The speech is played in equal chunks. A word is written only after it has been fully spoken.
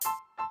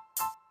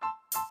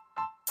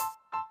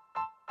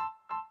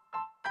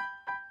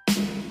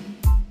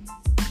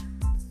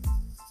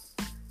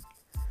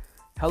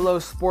Hello,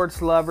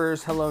 sports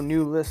lovers. Hello,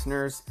 new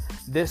listeners.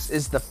 This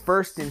is the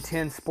First and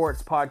 10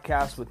 Sports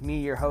Podcast with me,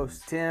 your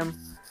host, Tim.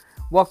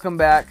 Welcome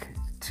back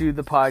to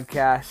the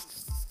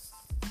podcast.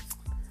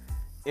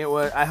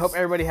 I hope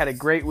everybody had a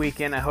great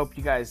weekend. I hope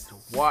you guys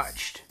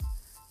watched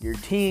your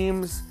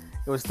teams.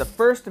 It was the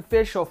first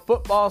official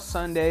football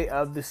Sunday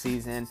of the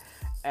season,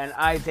 and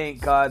I thank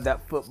God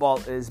that football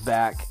is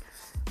back.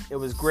 It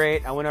was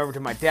great. I went over to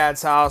my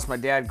dad's house. My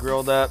dad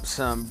grilled up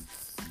some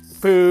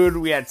food.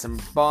 We had some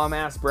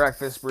bomb-ass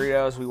breakfast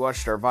burritos. We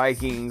watched our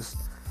Vikings.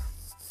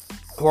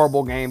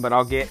 Horrible game, but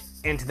I'll get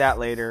into that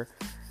later.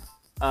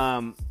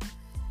 But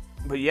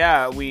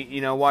yeah,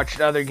 we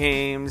watched other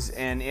games,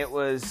 and it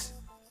was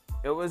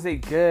a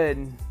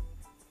good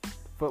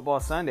football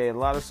Sunday. A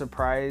lot of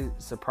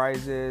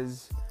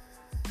surprises,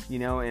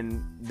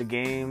 in the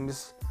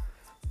games.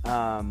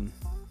 Yeah,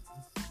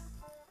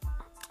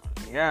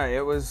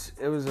 it was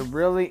a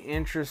really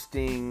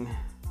interesting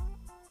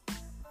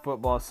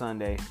football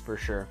Sunday for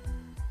sure.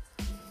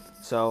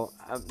 So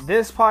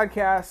this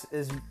podcast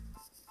is,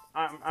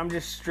 I'm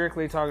just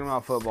strictly talking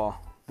about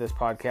football. This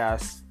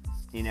podcast,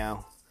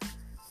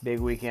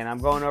 big weekend. I'm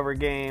going over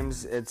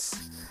games.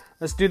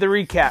 Let's do the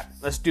recap.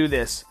 Let's do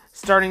this.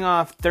 Starting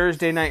off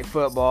Thursday night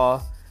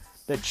football,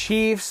 the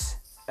Chiefs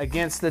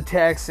against the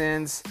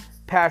Texans.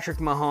 Patrick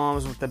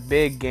Mahomes with the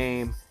big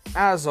game,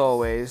 as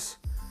always.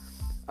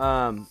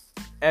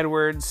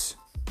 Edwards,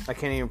 I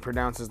can't even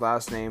pronounce his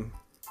last name,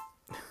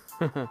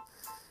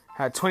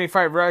 had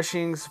 25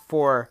 rushings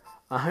for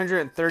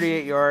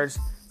 138 yards.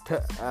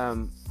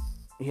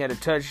 He had a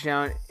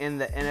touchdown in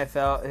the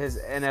NFL, his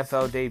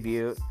NFL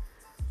debut.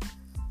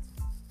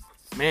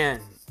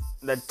 Man,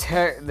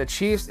 the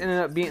Chiefs ended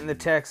up beating the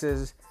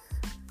Texans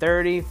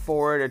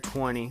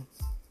 34-20.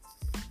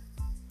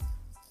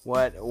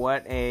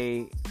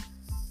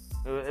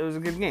 It was a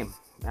good game.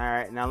 All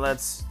right, now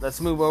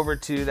let's move over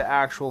to the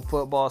actual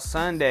football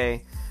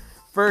Sunday.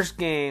 First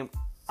game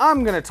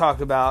I'm going to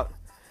talk about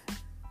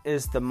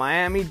is the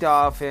Miami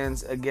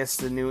Dolphins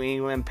against the New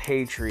England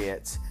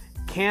Patriots.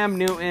 Cam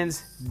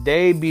Newton's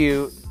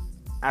debut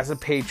as a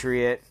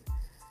Patriot.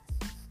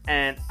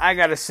 And I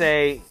got to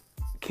say,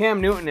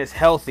 Cam Newton is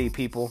healthy,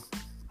 people.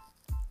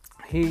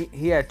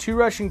 He had 2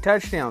 rushing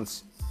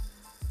touchdowns.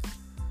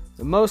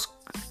 The most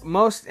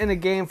in a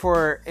game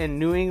in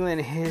New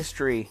England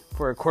history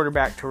for a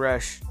quarterback to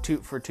rush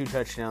for 2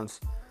 touchdowns.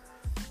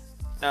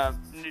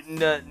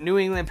 The New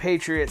England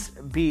Patriots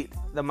beat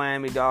the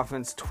Miami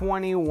Dolphins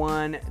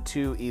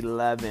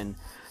 21-11.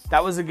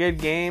 That was a good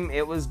game.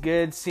 It was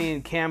good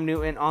seeing Cam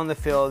Newton on the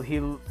field. He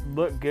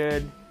looked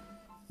good.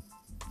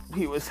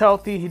 He was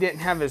healthy. He didn't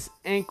have his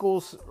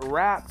ankles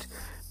wrapped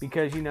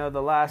because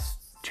the last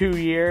 2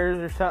 years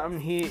or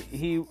something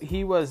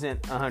he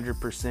wasn't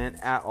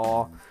 100% at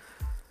all.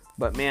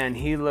 But man,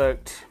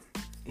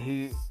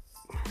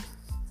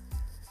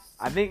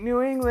 I think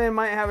New England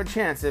might have a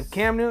chance. If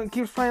Cam Newton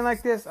keeps playing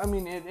like this,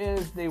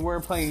 they were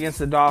playing against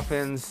the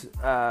Dolphins.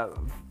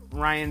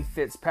 Ryan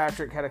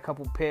Fitzpatrick had a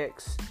couple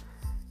picks.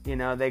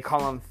 They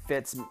call him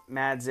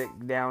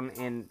Fitzmagic down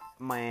in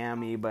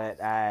Miami, but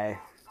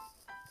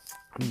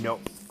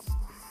nope.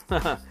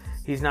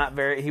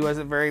 He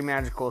wasn't very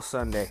magical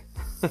Sunday.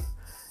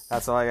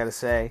 That's all I got to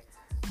say.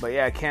 But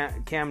yeah,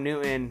 Cam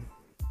Newton,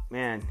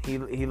 man, he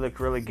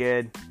looked really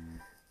good.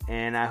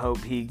 And I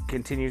hope he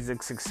continues the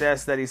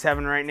success that he's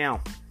having right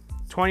now.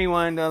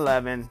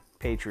 21-11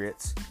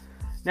 Patriots.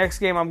 Next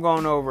game I'm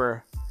going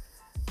over.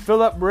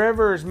 Phillip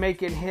Rivers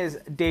making his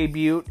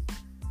debut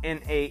in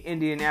a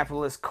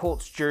Indianapolis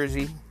Colts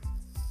jersey.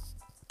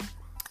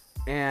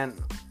 And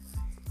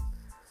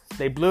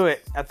they blew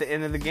it at the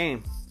end of the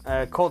game.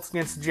 Colts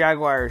against the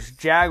Jaguars.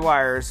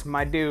 Jaguars,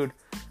 my dude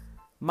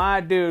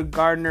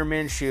Gardner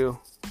Minshew,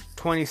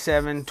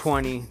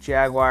 27-20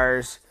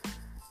 Jaguars.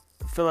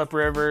 Phillip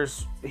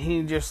Rivers,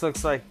 he just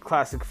looks like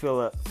classic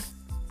Phillip.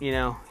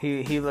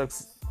 He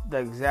looks the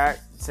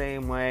exact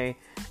same way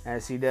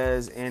as he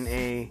does in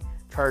a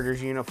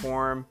Chargers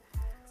uniform.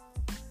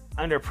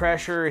 Under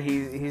pressure,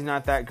 he's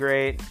not that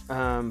great.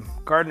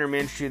 Gardner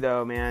Minshew,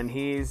 though, man,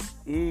 he's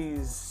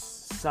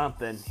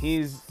something.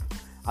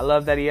 I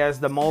love that he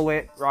has the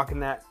mullet, rocking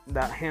that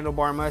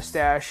handlebar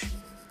mustache.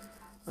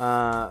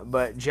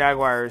 But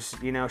Jaguars,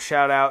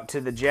 shout out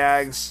to the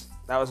Jags.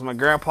 That was my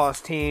grandpa's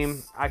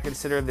team. I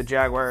consider the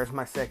Jaguars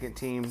my second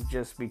team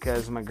just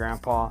because of my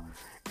grandpa.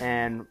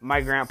 And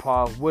my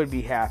grandpa would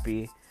be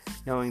happy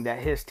knowing that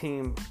his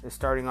team is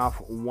starting off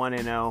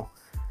 1-0.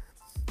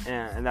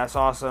 And that's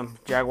awesome.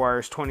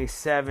 Jaguars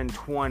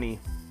 27-20.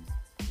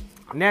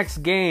 Next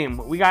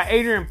game, we got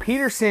Adrian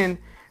Peterson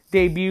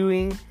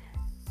debuting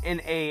in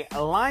a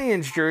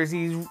Lions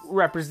jersey. He's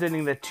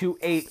representing the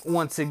 2-8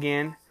 once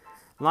again.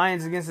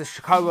 Lions against the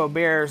Chicago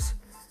Bears.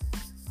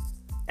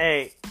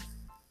 Hey,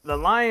 the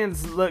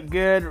Lions look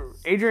good.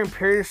 Adrian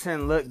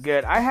Peterson looked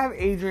good. I have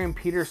Adrian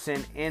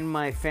Peterson in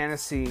my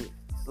fantasy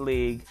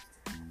league.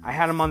 I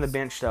had him on the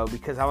bench, though,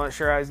 because I wasn't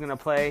sure I was going to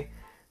play.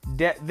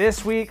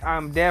 This week,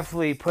 I'm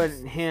definitely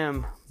putting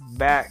him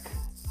back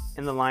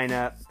in the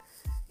lineup.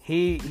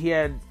 He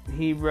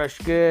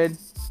rushed good.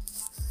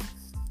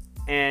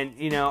 And,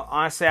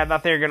 honestly, I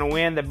thought they were going to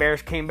win. The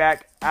Bears came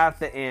back at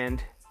the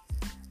end.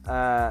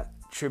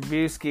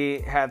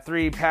 Trubisky had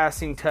 3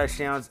 passing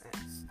touchdowns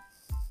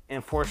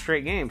in 4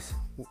 straight games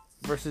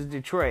versus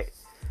Detroit.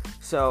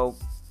 So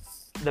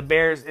the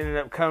Bears ended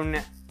up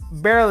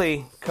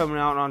barely coming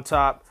out on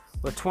top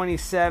with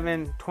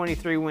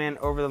 27-23 win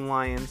over the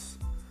Lions.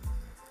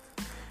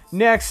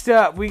 Next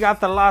up, we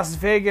got the Las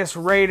Vegas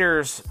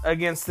Raiders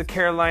against the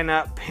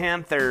Carolina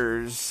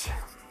Panthers.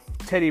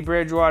 Teddy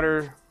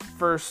Bridgewater,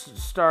 first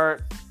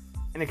start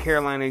in a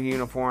Carolina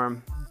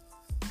uniform.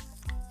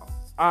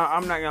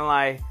 I'm not going to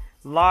lie.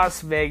 Las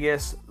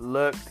Vegas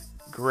looked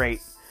great.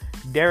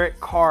 Derek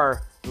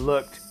Carr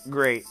looked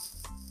great.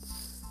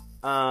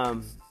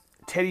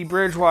 Teddy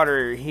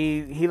Bridgewater,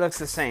 he looks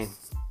the same.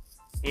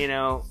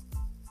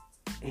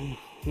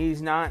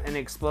 He's not an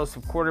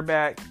explosive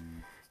quarterback.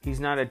 He's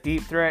not a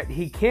deep threat.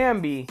 He can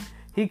be.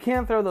 He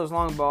can throw those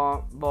long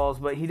balls,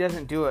 but he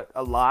doesn't do it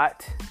a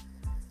lot.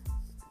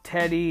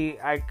 Teddy,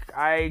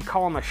 I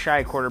call him a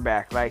shy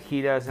quarterback. Like,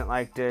 he doesn't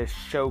like to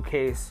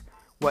showcase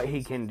what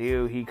he can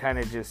do. He kind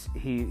of just,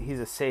 he's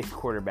a safe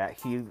quarterback.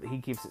 He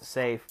keeps it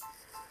safe.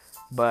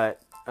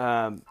 But,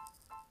 I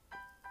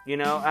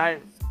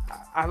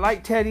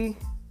like Teddy.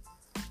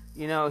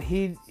 He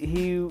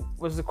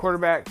was the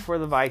quarterback for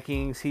the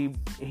Vikings. He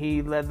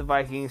led the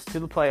Vikings to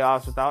the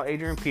playoffs without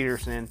Adrian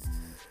Peterson,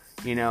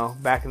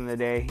 back in the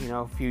day,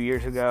 a few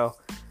years ago.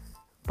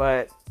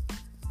 But,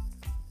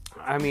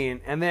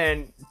 and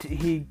then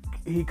he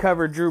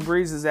covered Drew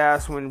Brees'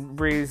 ass when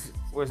Brees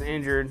was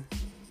injured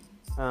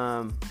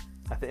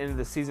at the end of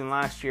the season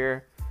last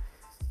year.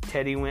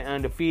 Teddy went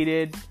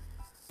undefeated.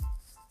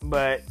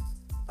 But,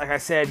 like I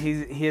said,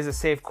 he is a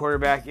safe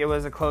quarterback. It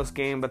was a close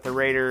game, but the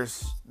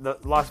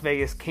Las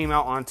Vegas came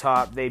out on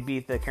top. They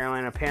beat the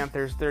Carolina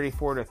Panthers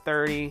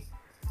 34-30.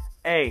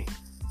 Hey,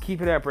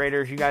 keep it up,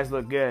 Raiders. You guys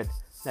look good.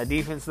 That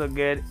defense looked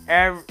good.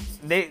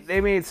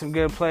 They made some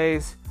good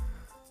plays.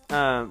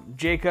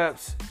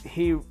 Jacobs,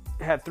 he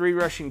had 3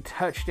 rushing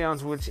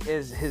touchdowns, which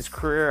is his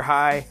career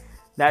high.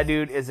 That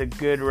dude is a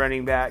good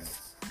running back.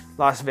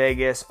 Las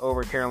Vegas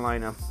over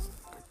Carolina.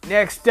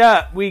 Next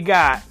up, we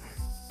got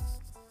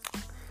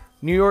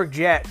New York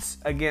Jets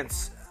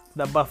against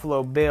the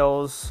Buffalo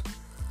Bills.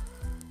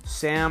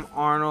 Sam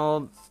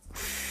Arnold,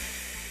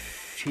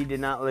 he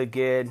did not look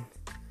good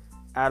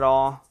at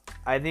all.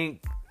 I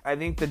think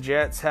the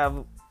Jets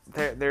have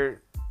their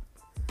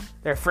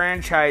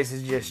franchise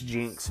is just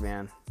jinxed,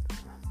 man.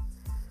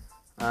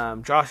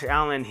 Josh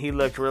Allen, he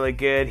looked really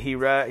good. He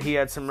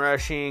had some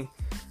rushing.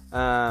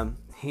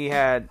 He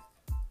had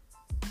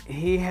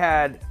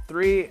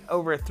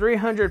over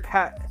 300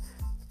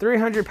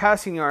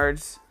 passing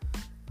yards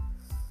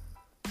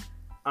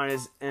on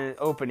his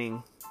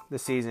opening the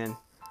season.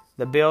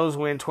 The Bills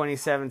win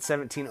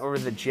 27-17 over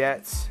the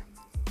Jets.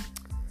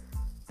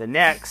 The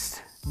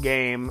next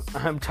game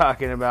I'm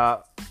talking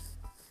about,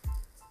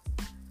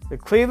 the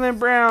Cleveland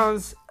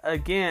Browns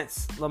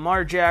against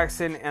Lamar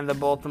Jackson and the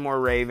Baltimore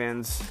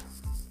Ravens.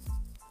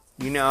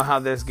 You know how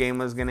this game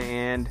was going to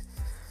end.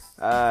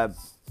 All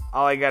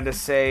I got to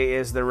say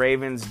is the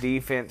Ravens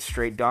defense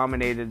straight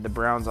dominated the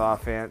Browns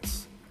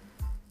offense.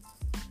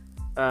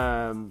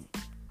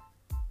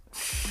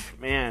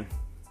 Man,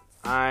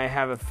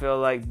 I feel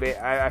like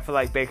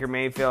Baker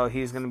Mayfield,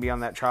 he's going to be on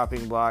that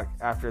chopping block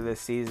after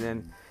this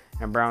season,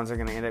 and Browns are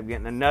going to end up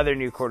getting another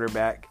new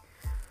quarterback.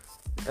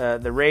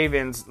 The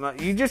Ravens,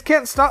 you just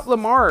can't stop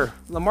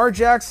Lamar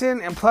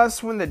Jackson, and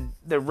plus when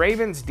the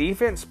Ravens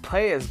defense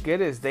play as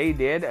good as they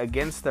did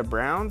against the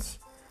Browns,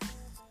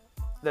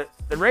 the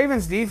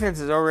Ravens defense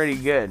is already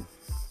good.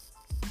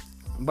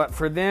 But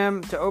for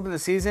them to open the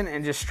season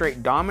and just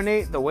straight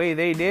dominate the way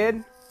they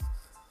did,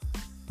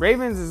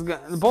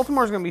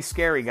 Baltimore's going to be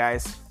scary,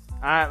 guys.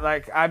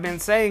 I've been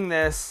saying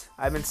this.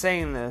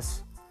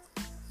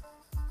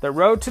 The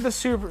road to the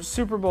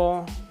Super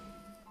Bowl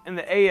in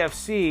the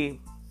AFC,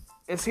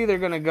 it's either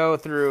going to go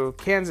through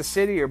Kansas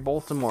City or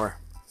Baltimore.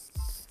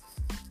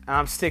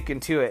 I'm sticking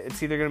to it.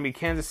 It's either going to be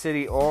Kansas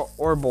City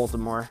or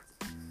Baltimore.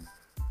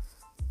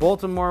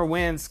 Baltimore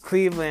wins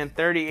Cleveland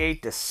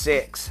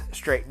 38-6.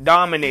 Straight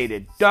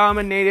dominated.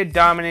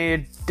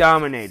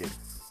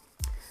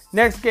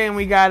 Next game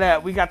we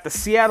got the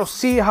Seattle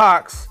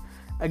Seahawks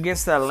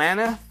against the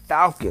Atlanta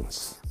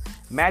Falcons.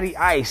 Matty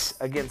Ice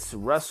against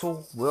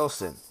Russell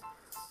Wilson.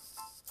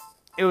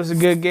 It was a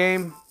good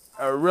game,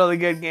 a really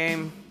good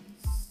game.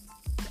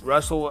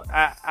 Russell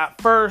at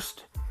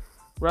first,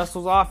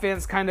 Russell's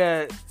offense kind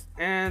of,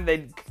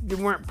 they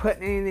weren't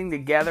putting anything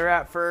together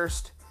at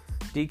first.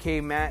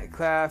 DK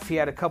Metcalf, he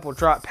had a couple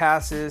drop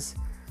passes,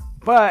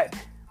 but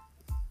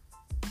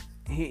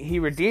he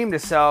redeemed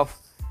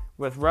himself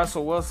with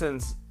Russell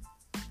Wilson's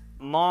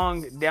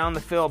long down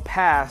the field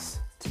pass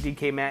to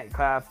DK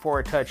Metcalf for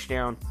a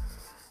touchdown.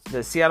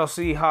 The Seattle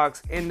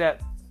Seahawks end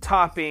up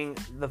topping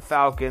the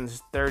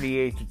Falcons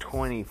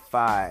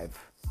 38-25.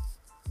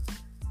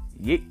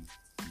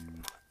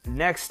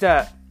 Next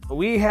up,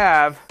 we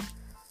have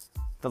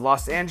The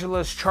Los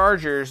Angeles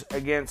Chargers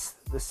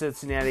against the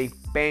Cincinnati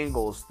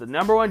Bengals. The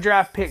number 1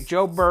 draft pick,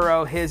 Joe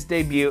Burrow, his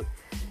debut,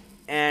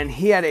 and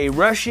he had a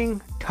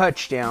rushing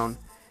touchdown.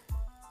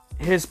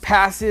 His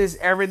passes,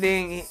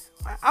 everything.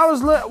 We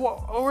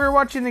were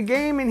watching the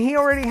game, and he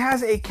already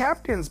has a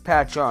captain's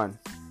patch on.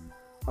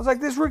 I was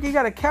like, this rookie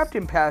got a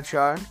captain patch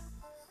on,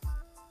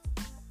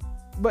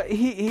 but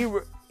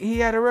he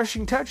had a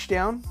rushing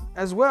touchdown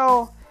as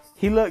well.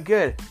 He looked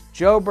good.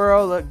 Joe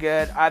Burrow looked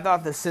good. I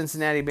thought the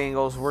Cincinnati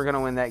Bengals were going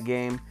to win that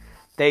game.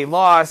 They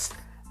lost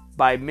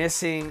by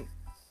missing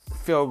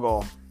field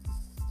goal.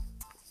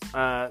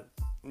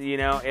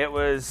 It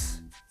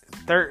was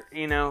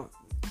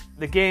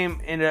the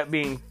game ended up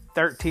being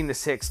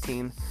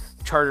 13-16.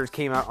 The Chargers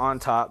came out on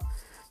top.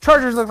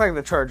 Chargers look like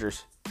the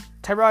Chargers.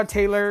 Tyrod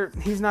Taylor,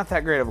 he's not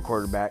that great of a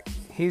quarterback.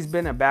 He's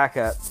been a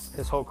backup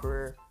his whole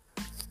career.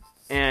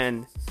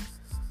 And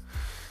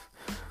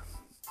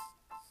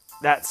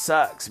that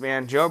sucks,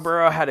 man. Joe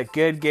Burrow had a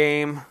good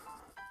game.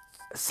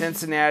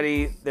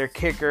 Cincinnati, their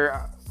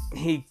kicker,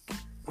 he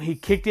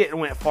kicked it and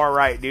went far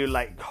right, dude.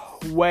 Like,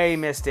 way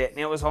missed it. And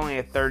it was only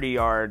a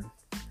 30-yard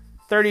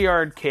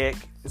kick.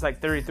 It was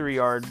like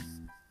 33-yard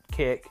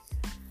kick.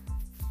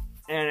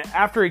 And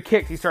after he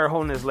kicked, he started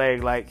holding his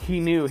leg like he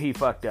knew he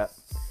fucked up.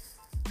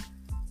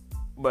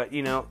 But,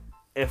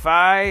 if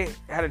I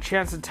had a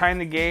chance to time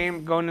the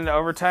game going into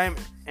overtime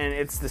and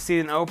it's the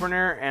season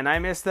opener and I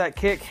missed that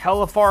kick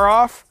hella far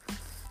off,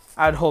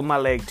 I'd hold my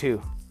leg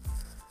too.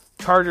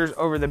 Chargers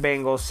over the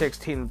Bengals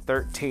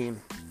 16-13.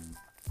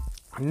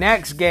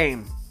 Next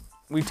game,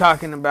 we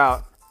talking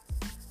about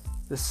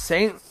the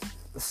St.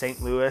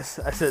 Louis.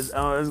 I said,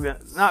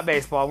 not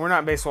baseball. We're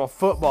not baseball,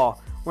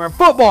 football. We're in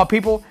football,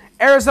 people.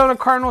 Arizona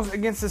Cardinals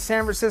against the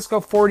San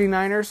Francisco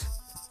 49ers.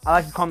 I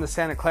like to call them the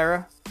Santa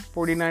Clara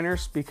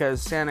 49ers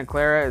because Santa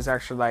Clara is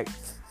actually like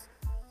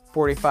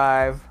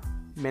 45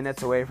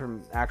 minutes away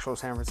from actual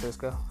San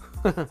Francisco.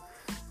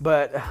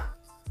 But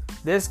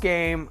this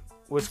game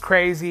was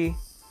crazy.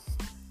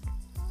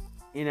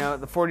 The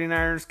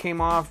 49ers came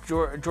off.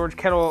 George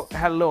Kittle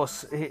had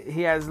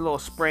he has a little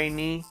sprained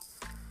knee.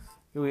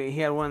 He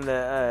had one of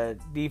the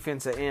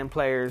defensive end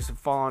players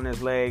fall on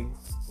his leg.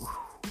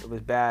 It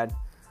was bad.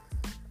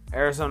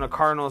 Arizona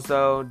Cardinals,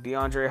 though,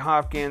 DeAndre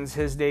Hopkins,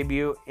 his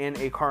debut in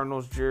a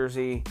Cardinals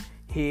jersey.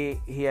 He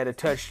had a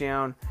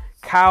touchdown.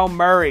 Kyle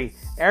Murray,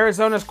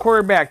 Arizona's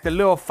quarterback, the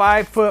little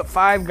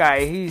 5'5"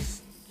 guy.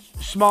 He's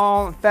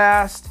small and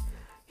fast.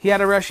 He had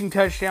a rushing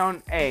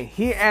touchdown. Hey,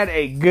 he had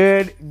a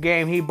good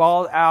game. He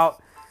balled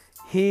out.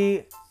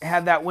 He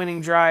had that winning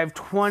drive.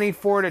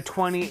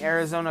 24-20,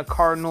 Arizona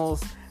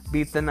Cardinals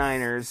beat the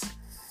Niners.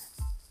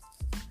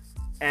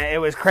 And it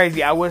was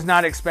crazy. I was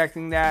not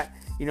expecting that.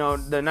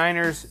 The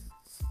Niners,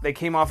 they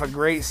came off a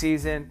great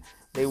season.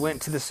 They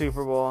went to the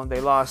Super Bowl.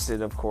 They lost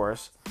it, of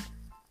course.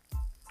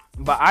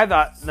 But I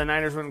thought the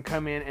Niners wouldn't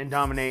come in and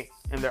dominate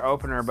in their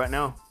opener. But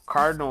no,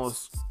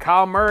 Cardinals.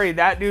 Kyle Murray,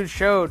 that dude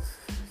showed,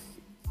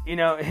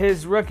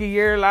 his rookie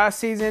year last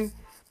season.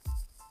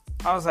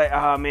 I was like,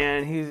 oh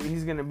man,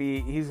 he's gonna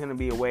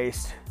be a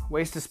waste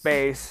of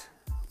space.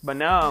 But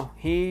no,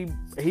 he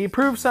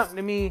proved something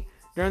to me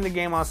during the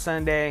game on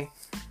Sunday.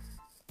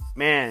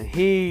 Man,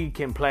 he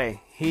can play.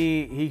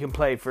 He can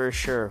play for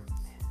sure.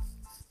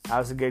 That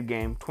was a good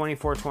game.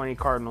 24-20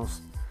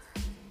 Cardinals.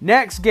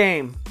 Next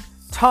game,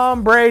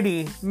 Tom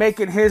Brady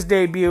making his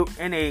debut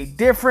in a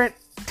different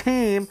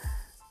team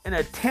in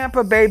a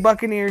Tampa Bay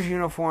Buccaneers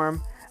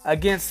uniform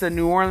against the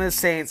New Orleans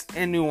Saints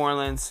in New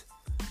Orleans.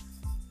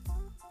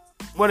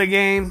 What a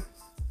game.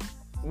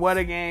 What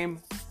a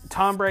game.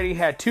 Tom Brady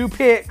had 2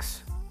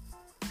 picks.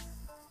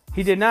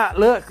 He did not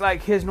look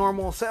like his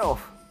normal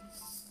self.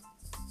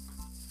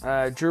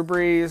 Drew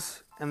Brees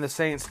and the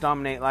Saints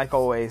dominate like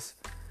always.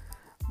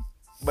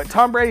 But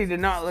Tom Brady did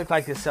not look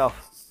like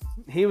himself.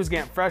 He was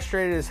getting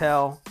frustrated as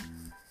hell.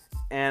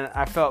 And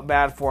I felt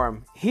bad for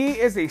him. He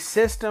is a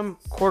system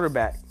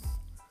quarterback.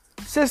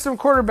 System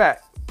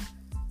quarterback.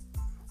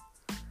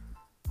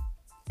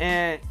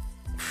 And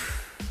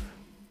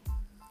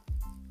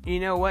you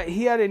know what?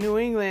 He had in New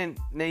England,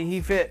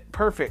 he fit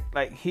perfect.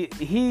 Like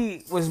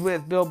he was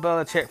with Bill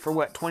Belichick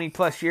for 20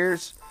 plus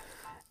years.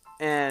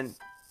 And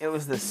it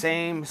was the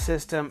same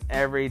system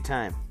every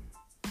time.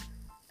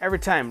 Every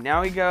time.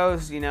 Now he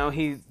goes,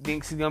 he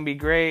thinks he's going to be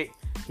great.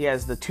 He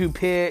has the 2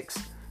 picks.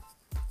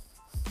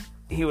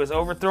 He was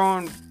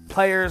overthrowing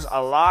players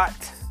a lot.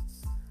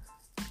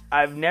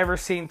 I've never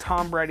seen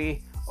Tom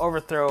Brady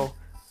overthrow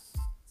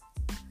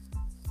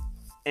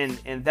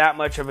in that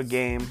much of a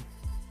game.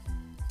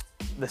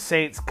 The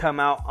Saints come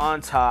out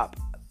on top,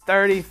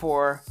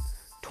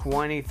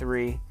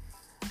 34-23.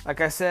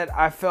 Like I said,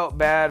 I felt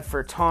bad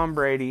for Tom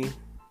Brady.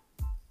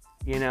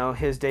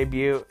 His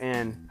debut,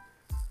 and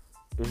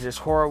it was just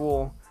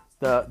horrible.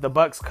 The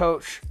Bucks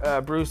coach,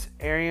 Bruce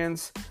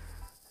Arians,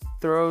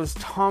 throws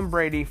Tom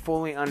Brady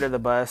fully under the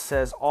bus,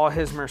 says all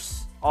his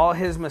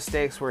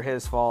mistakes were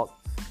his fault.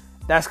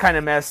 That's kind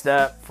of messed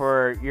up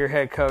for your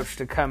head coach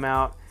to come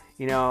out,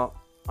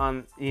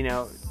 on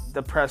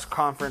the press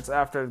conference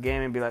after the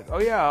game and be like, oh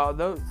yeah,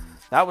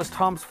 that was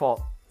Tom's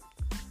fault.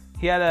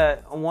 He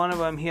had one of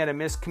them. He had a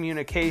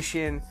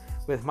miscommunication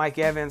with Mike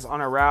Evans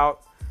on a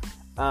route.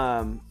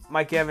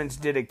 Mike Evans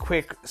did a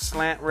quick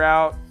slant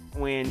route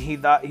when he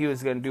thought he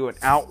was going to do an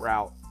out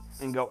route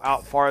and go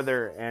out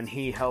farther, and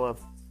he hella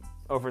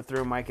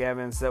overthrew Mike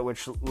Evans,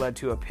 which led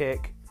to a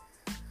pick.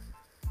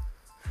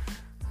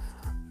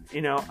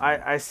 You know,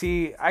 I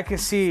could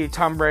see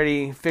Tom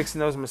Brady fixing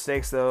those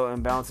mistakes though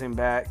and bouncing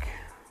back.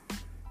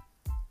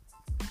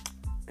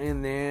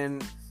 And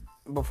then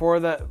before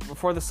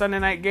the Sunday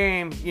night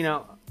game,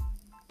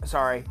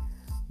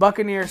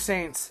 Buccaneers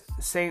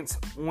Saints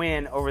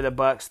win over the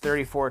Bucs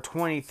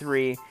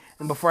 34-23.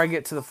 And before I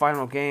get to the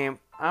final game,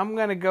 I'm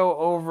going to go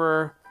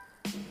over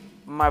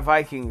my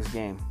Vikings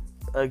game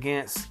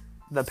against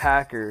the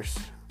Packers.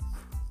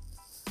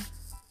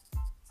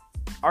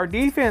 Our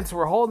defense,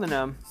 we're holding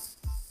them.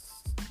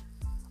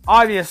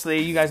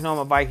 Obviously, you guys know I'm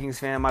a Vikings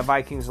fan. My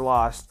Vikings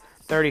lost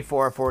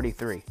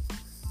 34-43.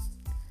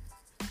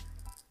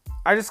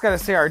 I just got to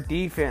say our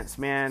defense,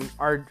 man.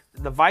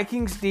 The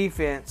Vikings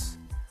defense,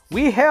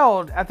 we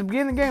held, at the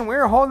beginning of the game, we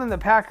were holding the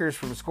Packers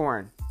from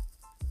scoring.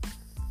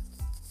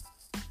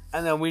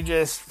 And then we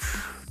just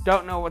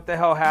don't know what the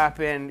hell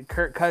happened.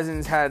 Kirk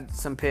Cousins had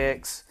some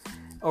picks,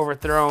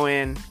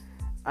 overthrowing.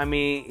 I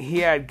mean, he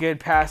had good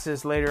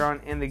passes later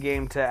on in the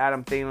game to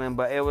Adam Thielen,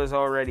 but it was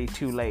already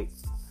too late.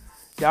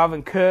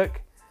 Dalvin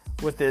Cook,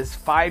 with his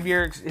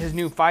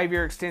new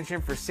 5-year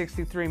extension for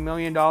 $63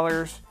 million,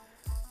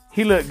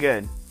 he looked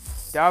good.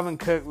 Dalvin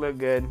Cook looked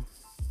good.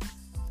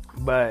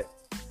 But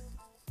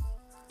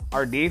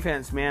our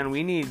defense, man,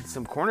 we need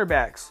some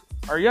cornerbacks.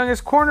 Our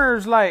youngest corner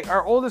is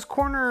our oldest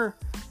corner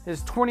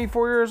is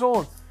 24 years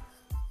old.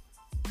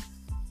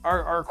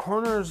 Our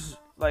corners,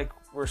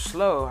 we're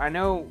slow. I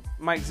know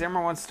Mike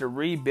Zimmer wants to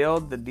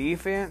rebuild the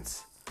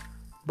defense,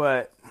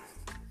 but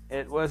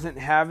it wasn't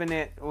having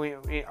it.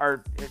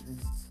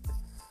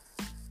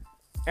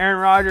 Aaron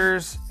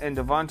Rodgers and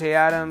Devontae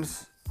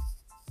Adams,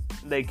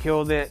 they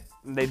killed it.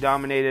 They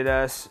dominated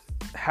us.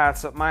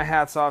 My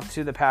hats off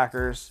to the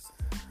Packers.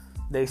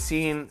 They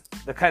seen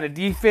the kind of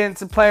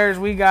defensive players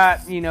we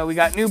got. We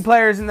got new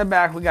players in the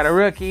back. We got a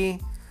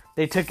rookie.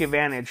 They took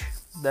advantage.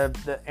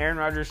 The Aaron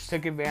Rodgers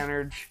took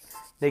advantage.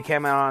 They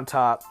came out on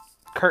top.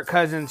 Kirk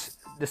Cousins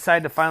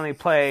decided to finally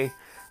play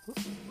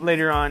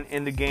later on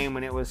in the game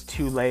when it was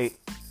too late.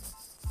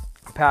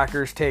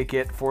 Packers take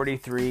it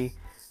 43-34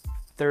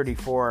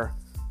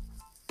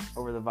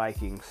 over the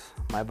Vikings.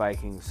 My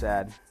Vikings,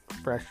 sad.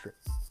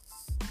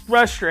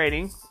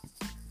 Frustrating.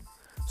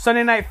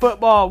 Sunday Night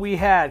Football, we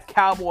had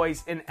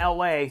Cowboys in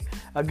LA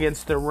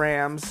against the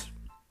Rams.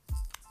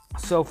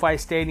 SoFi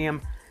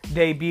Stadium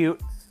debut.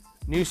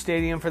 New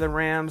stadium for the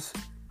Rams.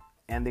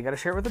 And they got to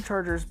share it with the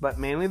Chargers, but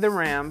mainly the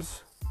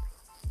Rams.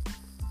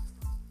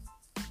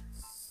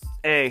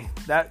 Hey,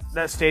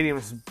 that stadium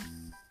is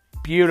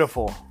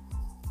beautiful.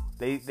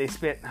 They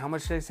spent, how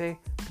much did they say?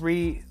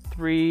 $3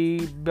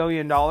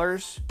 billion?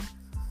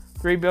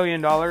 $3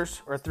 billion or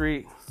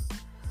three.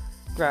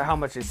 I forgot how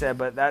much they said,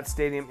 but that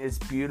stadium is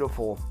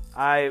beautiful.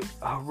 I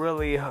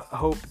really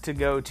hope to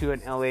go to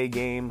an LA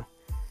game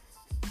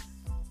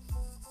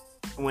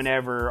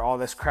whenever all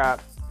this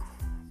crap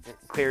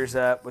clears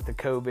up with the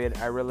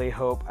COVID. I really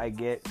hope I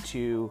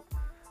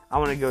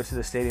want to go to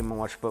the stadium and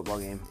watch a football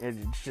game. It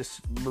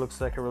just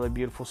looks like a really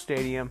beautiful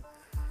stadium.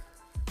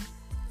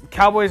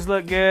 Cowboys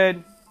look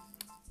good.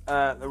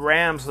 The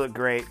Rams look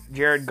great.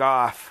 Jared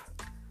Goff,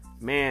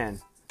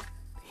 man,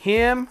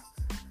 him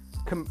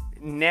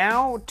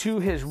now to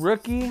his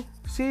rookie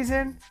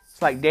season,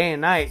 it's like day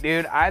and night,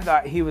 dude. I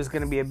thought he was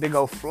going to be a big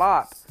old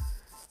flop,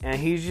 and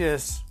he's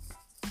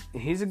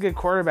a good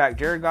quarterback.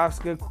 Jared Goff's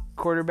a good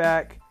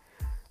quarterback.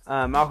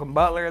 Malcolm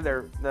Butler,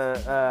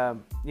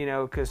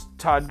 because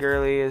Todd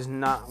Gurley is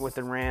not with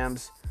the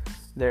Rams.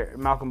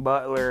 Malcolm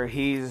Butler,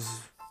 he's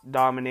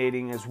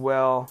dominating as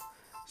well.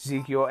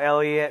 Ezekiel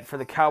Elliott for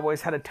the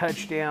Cowboys had a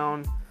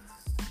touchdown.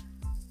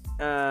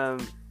 There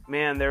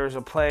was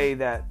a play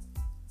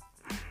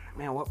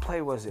what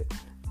play was it?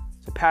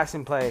 It's a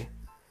passing play.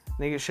 I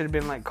think it should have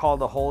been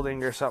called a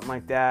holding or something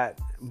like that.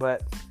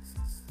 But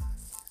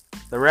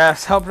the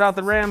refs helped out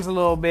the Rams a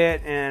little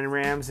bit, and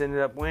Rams ended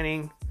up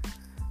winning.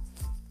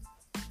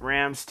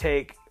 Rams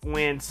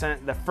win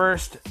the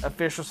first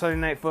official Sunday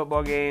Night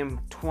Football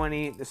game,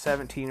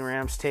 20-17.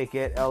 Rams take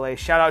it. LA.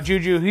 Shout out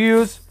Juju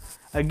Hughes.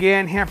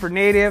 Again, Hanford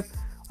native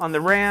on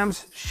the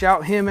Rams.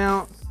 Shout him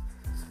out.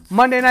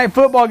 Monday Night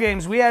Football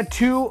games. We had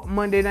 2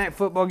 Monday Night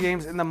Football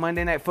games in the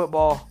Monday Night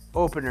Football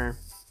opener.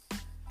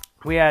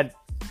 We had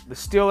the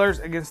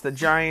Steelers against the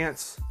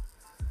Giants.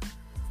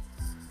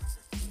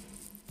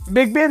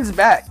 Big Ben's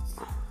back.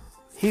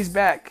 He's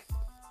back.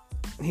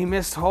 He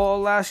missed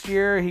whole last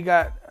year.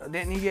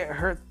 Didn't he get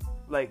hurt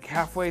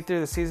halfway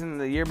through the season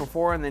the year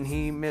before, and then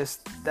he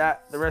missed the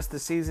rest of the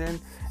season,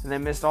 and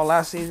then missed all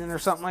last season or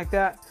something like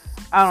that?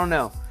 I don't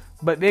know.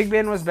 But Big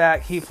Ben was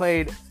back. He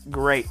played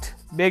great.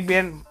 Big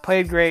Ben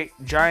played great.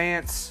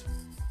 Giants,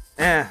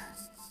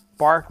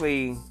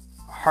 Barkley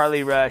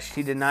hardly rushed.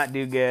 He did not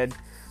do good.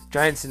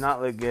 Giants did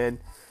not look good.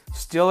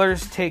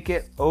 Steelers take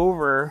it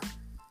over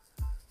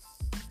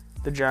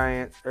the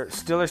Giants. Or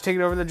Steelers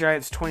taking over the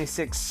Giants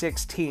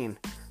 26-16.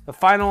 The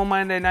final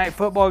Monday Night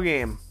Football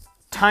game.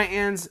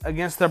 Titans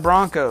against the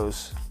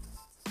Broncos.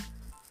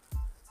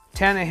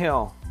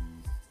 Tannehill.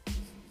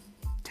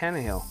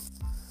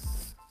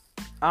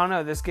 I don't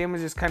know. This game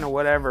was just kind of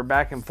whatever.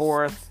 Back and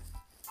forth.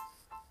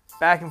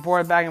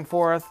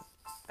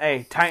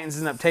 Hey, Titans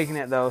end up taking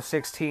it, though.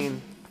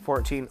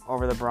 16-14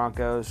 over the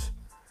Broncos.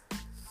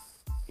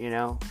 You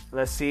know,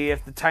 let's see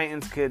if the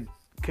Titans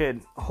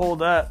could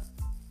hold up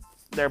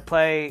their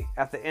play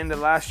at the end of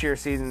last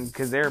year's season,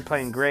 because they were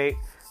playing great.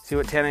 See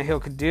what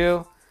Tannehill could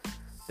do.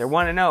 They're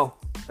 1-0.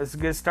 That's a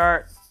good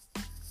start.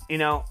 You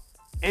know,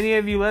 any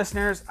of you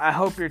listeners, I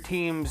hope your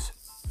teams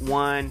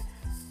won.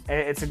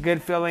 It's a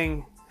good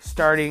feeling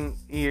starting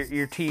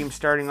your team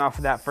starting off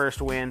with that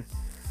first win.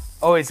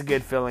 Always a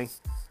good feeling.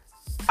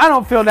 I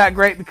don't feel that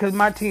great because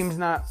my team's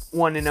not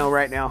 1-0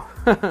 right now.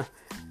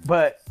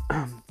 But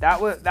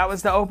that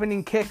was the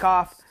opening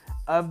kickoff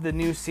of the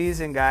new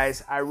season,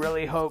 guys. I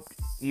really hope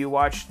you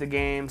watched the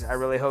games. I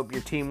really hope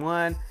your team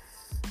won.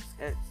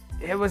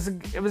 It was a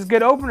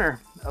good opener.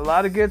 A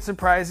lot of good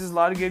surprises, a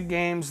lot of good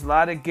games, a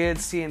lot of good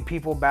seeing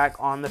people back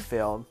on the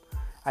field.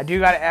 I do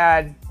got to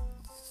add,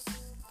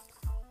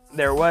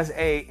 there was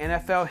a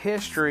NFL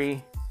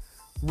history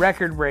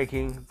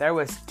record-breaking. There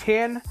was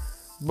 10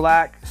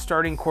 black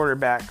starting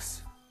quarterbacks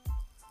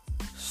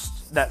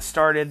that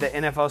started the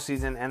NFL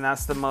season, and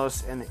that's the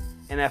most in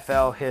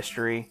NFL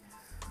history.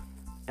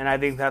 And I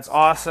think that's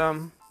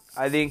awesome.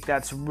 I think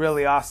that's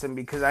really awesome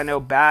because I know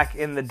back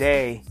in the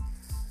day,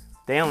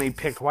 they only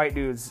picked white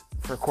dudes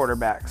for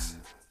quarterbacks.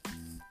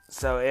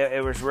 So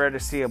it was rare to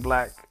see a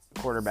black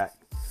quarterback.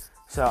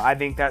 So I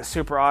think that's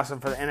super awesome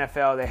for the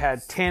NFL. They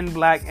had 10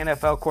 black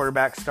NFL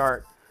quarterbacks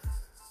start.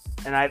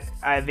 And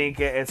I think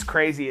it's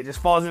crazy. It just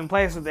falls in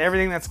place with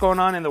everything that's going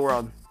on in the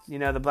world. You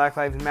know, the Black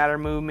Lives Matter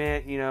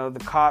movement, you know,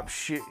 the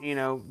cops,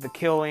 the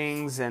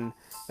killings and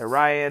the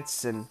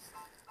riots and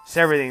just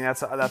everything.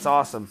 That's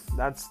awesome.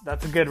 That's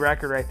a good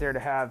record right there to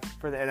have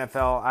for the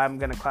NFL. I'm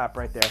going to clap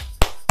right there.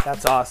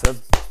 That's awesome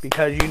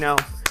because,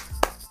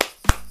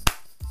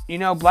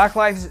 Black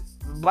Lives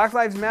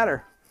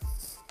Matter.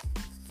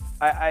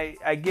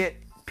 I get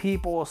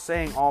people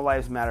saying all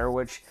lives matter,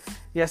 which,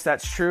 yes,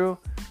 that's true.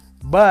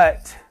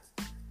 But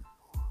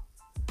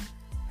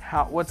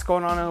what's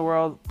going on in the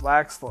world?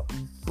 Black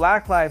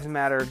lives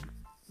matter.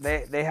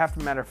 They have to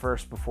matter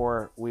first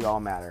before we all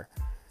matter.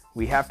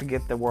 We have to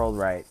get the world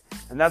right.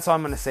 And that's all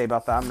I'm going to say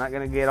about that. I'm not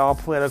going to get all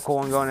political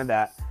and go into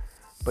that.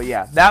 But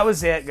yeah, that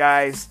was it,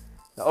 guys.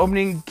 The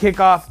opening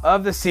kickoff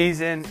of the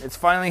season. It's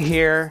finally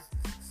here.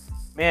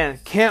 Man,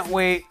 can't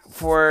wait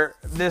for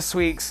this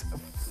week's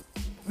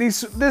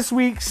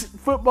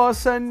football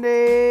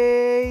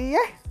Sunday.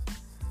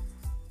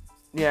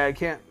 Yeah, I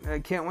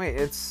can't wait.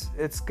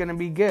 It's gonna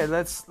be good.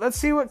 Let's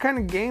see what kind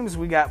of games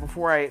we got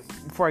before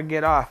I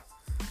get off.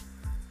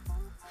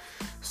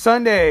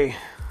 Sunday.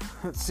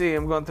 Let's see.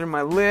 I'm going through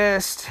my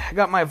list. I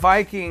got my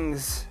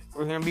Vikings.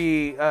 We're gonna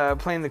be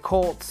playing the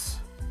Colts.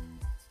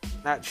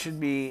 That should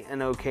be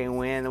an okay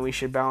win, and we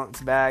should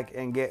bounce back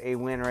and get a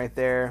win right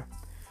there.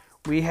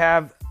 We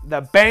have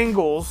the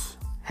Bengals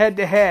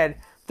head-to-head.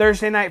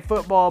 Thursday Night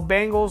Football.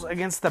 Bengals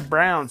against the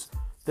Browns.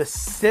 The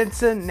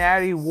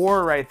Cincinnati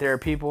War right there,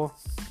 people.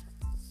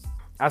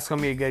 That's going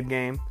to be a good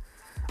game.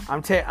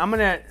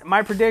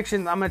 My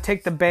prediction, I'm going to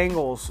take the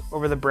Bengals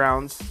over the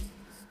Browns.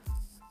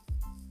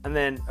 And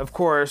then, of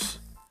course,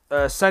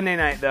 Sunday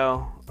night,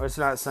 though. Or it's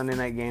not Sunday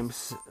night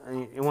games.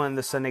 One of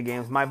the Sunday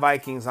games. My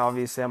Vikings,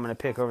 obviously, I'm going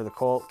to pick over the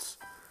Colts.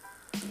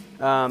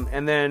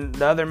 And then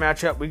the other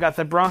matchup, we got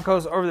the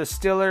Broncos over the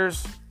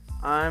Steelers.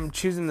 I'm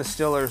choosing the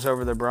Steelers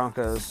over the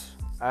Broncos.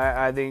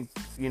 I think,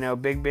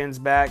 Big Ben's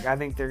back. I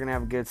think they're going to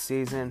have a good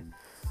season.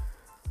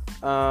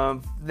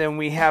 Then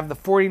we have the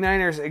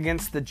 49ers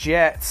against the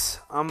Jets.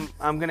 I'm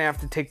going to have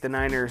to take the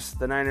Niners.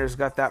 The Niners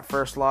got that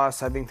first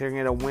loss. I think they're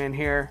going to win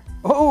here.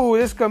 Oh,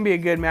 this is going to be a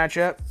good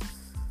matchup.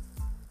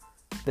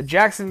 The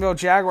Jacksonville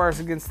Jaguars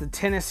against the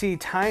Tennessee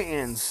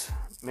Titans.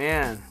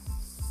 Man.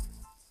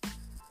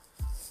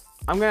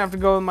 I'm going to have to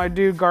go with my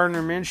dude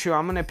Gardner Minshew.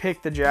 I'm going to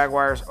pick the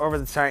Jaguars over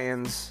the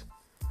Titans.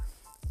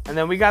 And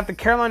then we got the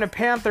Carolina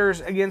Panthers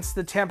against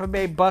the Tampa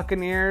Bay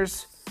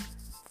Buccaneers.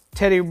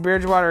 Teddy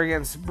Bridgewater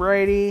against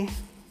Brady.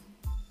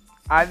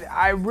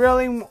 I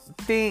really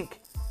think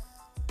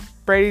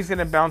Brady's going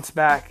to bounce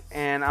back,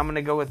 and I'm going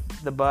to go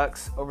with the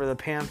Bucs over the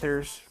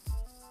Panthers.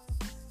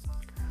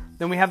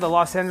 Then we have the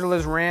Los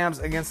Angeles Rams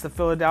against the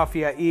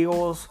Philadelphia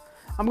Eagles.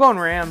 I'm going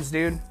Rams,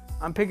 dude.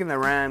 I'm picking the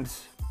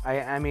Rams.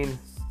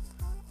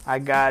 I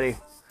got it.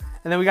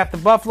 And then we got the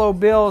Buffalo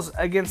Bills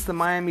against the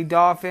Miami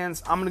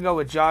Dolphins. I'm going to go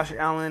with Josh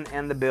Allen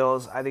and the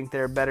Bills. I think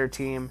they're a better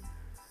team.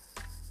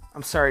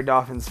 I'm sorry,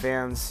 Dolphins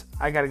fans.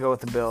 I got to go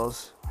with the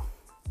Bills.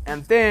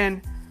 And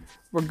then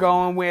we're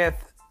going with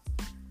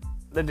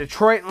the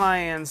Detroit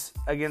Lions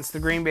against the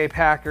Green Bay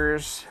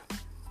Packers. I'm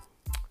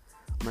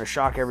going to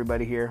shock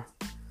everybody here.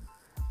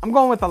 I'm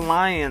going with the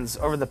Lions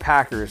over the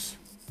Packers.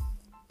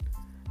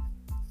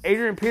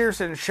 Adrian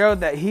Peterson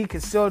showed that he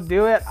could still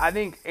do it. I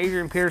think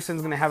Adrian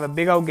Peterson's going to have a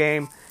big old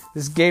game.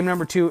 This is game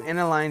number 2 in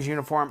a Lions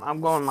uniform.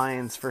 I'm going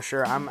Lions for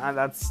sure.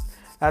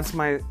 That's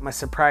my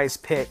surprise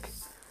pick.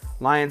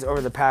 Lions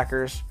over the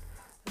Packers.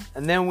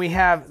 And then we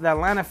have the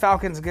Atlanta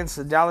Falcons against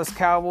the Dallas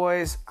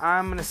Cowboys.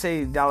 I'm going to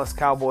say Dallas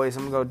Cowboys.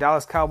 I'm going to go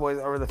Dallas Cowboys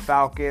over the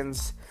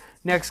Falcons.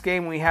 Next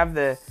game, we have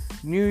the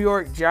New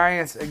York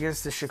Giants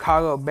against the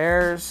Chicago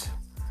Bears.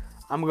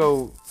 I'm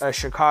going to go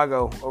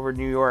Chicago over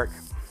New York.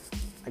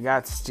 I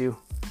got to.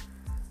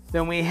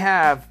 Then we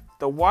have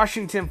the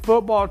Washington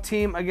football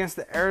team against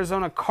the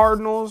Arizona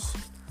Cardinals.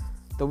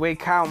 The way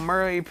Kyle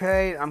Murray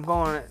played, I'm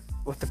going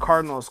with the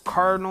Cardinals.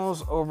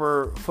 Cardinals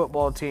over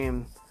football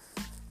team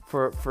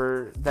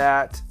for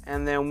that.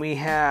 And then we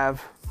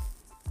have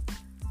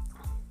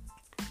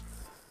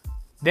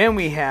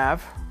the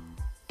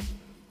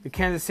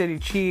Kansas City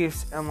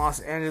Chiefs and Los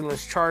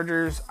Angeles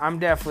Chargers. I'm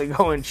definitely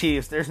going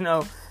Chiefs. There's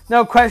no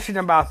question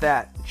about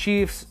that.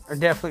 Chiefs are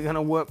definitely going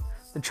to whoop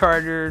the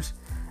Chargers.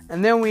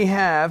 And then we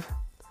have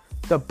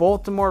the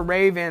Baltimore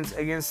Ravens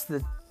against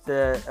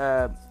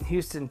the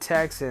Houston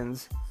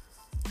Texans.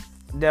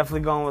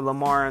 Definitely going with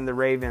Lamar and the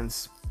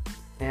Ravens.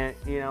 And,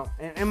 you know,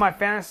 in my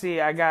fantasy,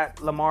 I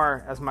got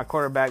Lamar as my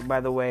quarterback,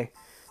 by the way.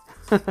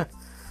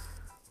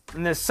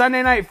 In the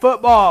Sunday Night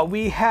Football,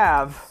 we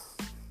have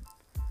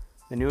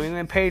the New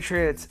England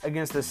Patriots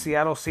against the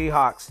Seattle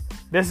Seahawks.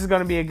 This is going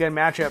to be a good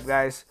matchup,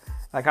 guys.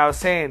 Like I was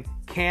saying,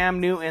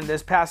 Cam Newton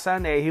this past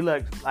Sunday, he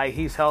looked like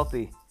he's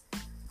healthy.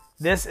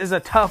 This is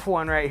a tough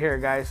one right here,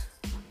 guys.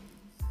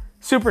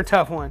 Super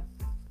tough one.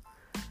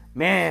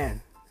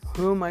 Man,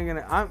 who am I going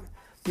to...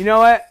 You know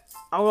what?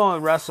 I'm going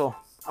with Russell.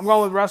 I'm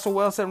going with Russell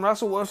Wilson.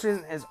 Russell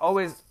Wilson is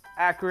always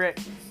accurate.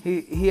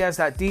 He has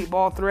that deep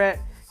ball threat.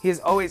 He is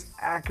always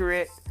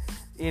accurate.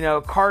 You know,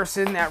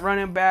 Carson, that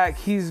running back,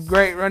 he's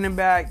great running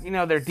back. You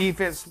know, their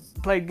defense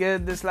played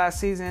good this last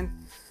Sunday.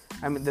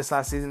 I'm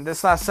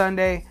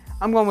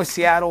going with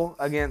Seattle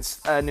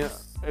against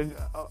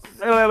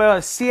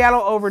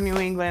Seattle over New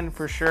England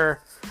for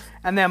sure.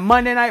 And then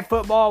Monday Night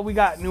Football, we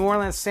got New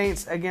Orleans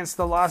Saints against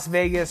the Las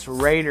Vegas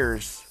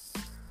Raiders.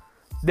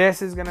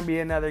 This is going to be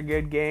another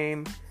good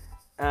game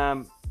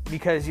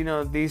because, you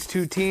know, these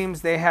two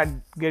teams, they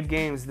had good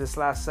games this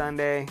last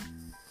Sunday.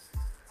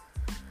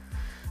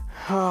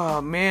 Oh,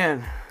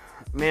 man,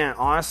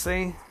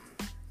 honestly,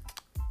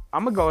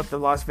 I'm going to go with the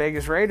Las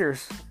Vegas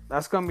Raiders.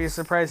 That's going to be a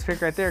surprise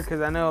pick right there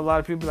because I know a lot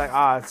of people are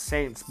like, it's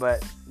Saints.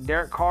 But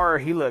Derek Carr,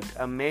 he looked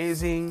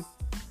amazing.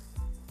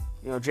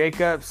 You know,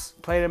 Jacobs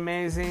played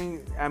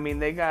amazing. I mean,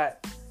 they got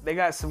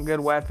some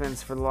good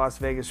weapons for the Las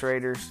Vegas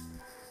Raiders.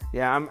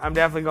 Yeah, I'm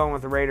definitely going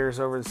with the Raiders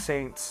over the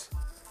Saints.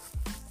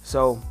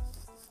 So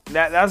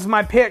that's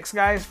my picks,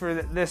 guys, for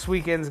this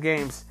weekend's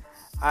games.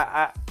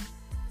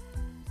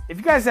 If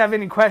you guys have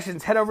any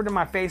questions, head over to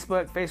my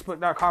Facebook,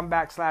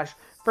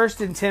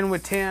 facebook.com/First and 10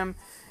 with Tim.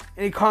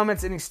 Any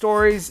comments, any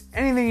stories,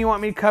 anything you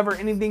want me to cover,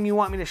 anything you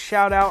want me to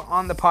shout out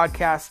on the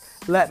podcast,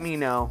 let me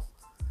know.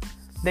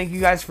 Thank you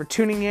guys for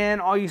tuning in,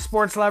 all you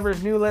sports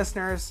lovers, new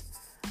listeners.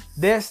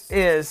 This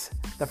is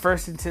the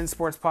First and 10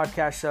 Sports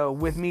Podcast Show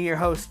with me, your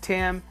host,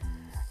 Tim.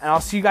 And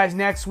I'll see you guys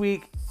next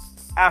week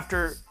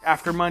after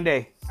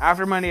Monday.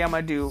 After Monday, I'm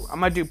gonna do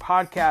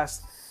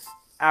podcasts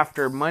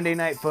after Monday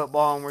Night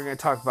Football, and we're gonna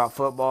talk about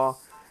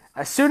football.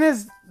 As soon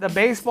as the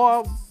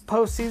baseball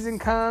postseason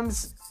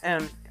comes,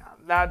 and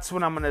that's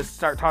when I'm gonna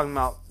start talking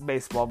about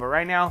baseball. But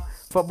right now,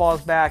 football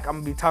is back. I'm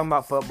gonna be talking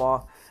about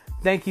football.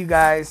 Thank you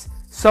guys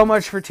so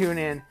much for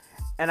tuning in.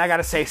 And I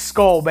gotta say,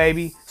 Skol,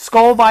 baby.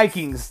 Skol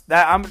Vikings.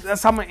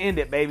 That's how I'm gonna end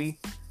it, baby.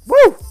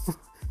 Woo!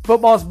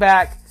 Football's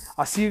back.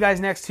 I'll see you guys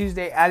next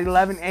Tuesday at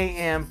 11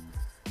 a.m.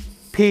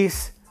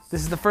 Peace.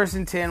 This is the First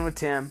and 10 with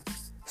Tim.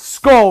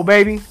 Skol,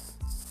 baby.